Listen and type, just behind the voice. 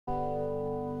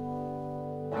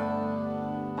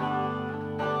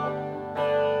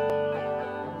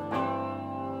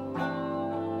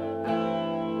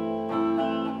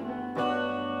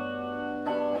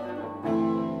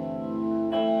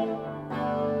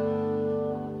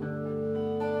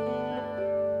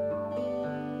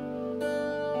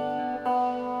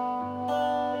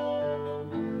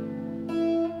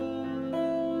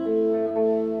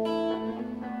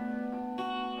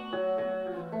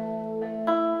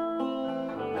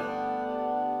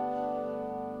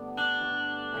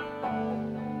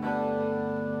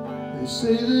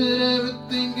Say that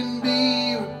everything can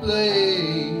be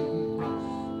replaced,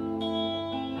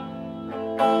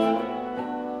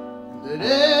 that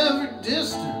every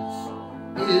distance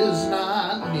is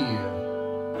not near.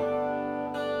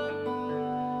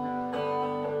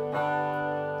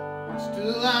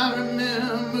 Still I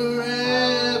remember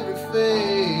every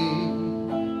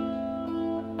face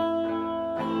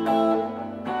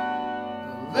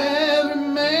of every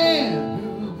man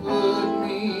who put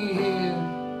me here.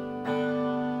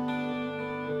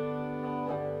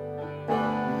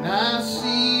 And I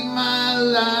see my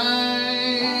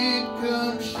light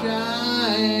come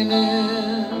shining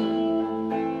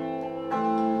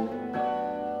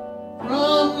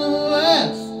from the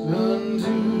west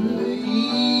unto the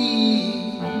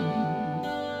east.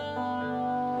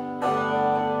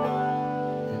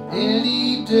 And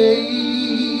any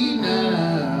day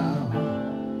now,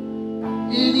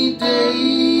 any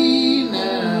day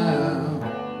now,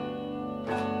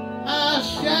 I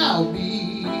shall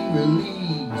be released.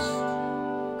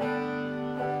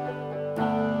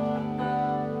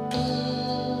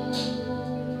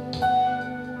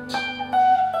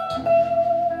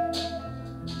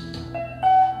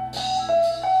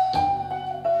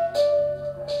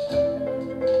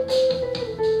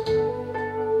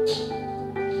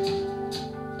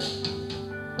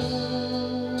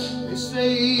 They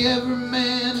say every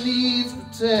man needs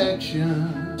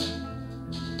protection.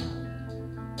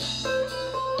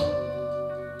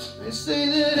 They say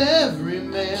that every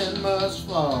man must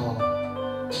fall.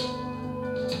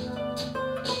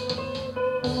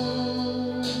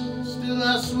 Still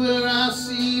I swear I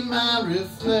see my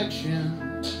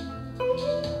reflection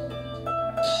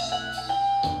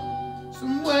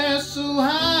somewhere so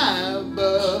high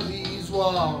above these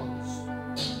walls.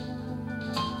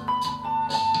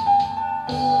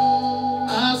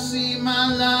 I see my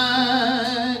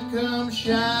light come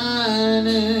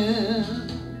shining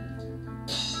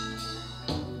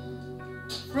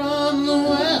from the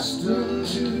west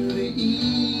unto the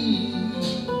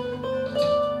east.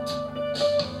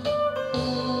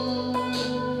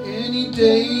 Any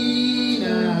day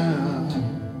now,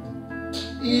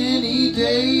 any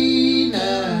day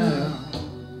now,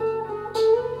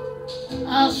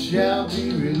 I shall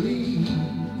be released.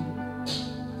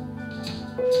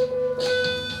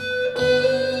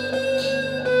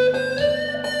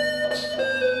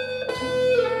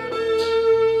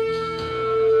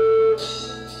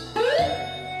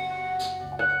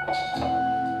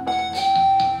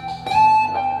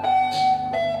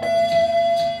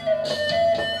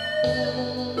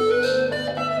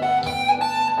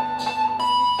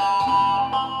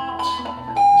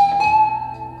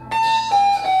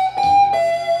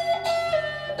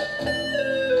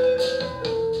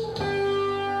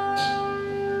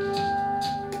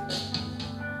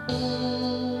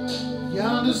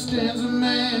 Yonder stands a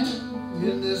man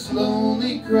in this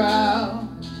lonely crowd,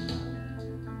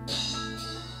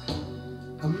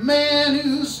 a man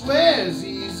who swears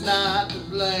he's not to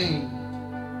blame,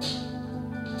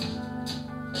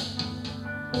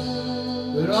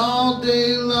 but all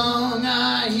day long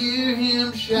I hear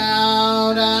him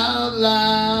shout out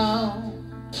loud,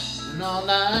 and all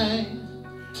night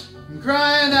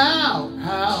crying out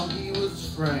how he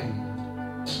was framed.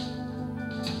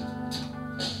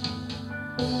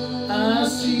 I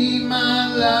see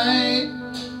my light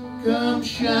come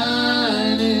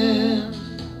shining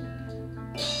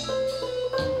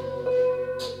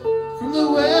from the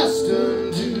west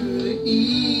unto the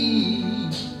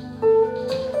east.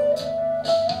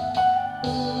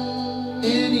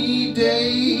 Any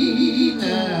day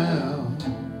now,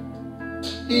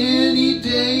 any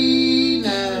day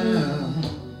now,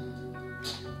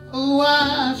 oh,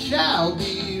 I shall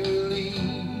be released.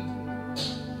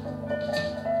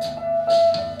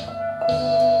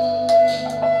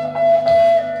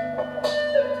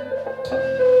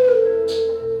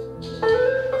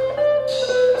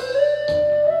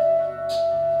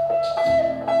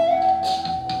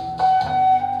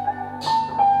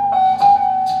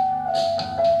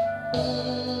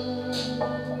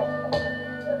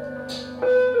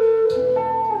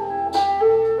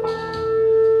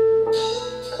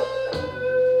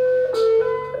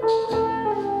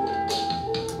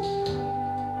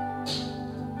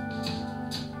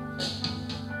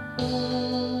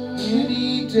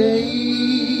 Any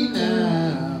day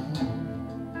now,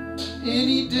 any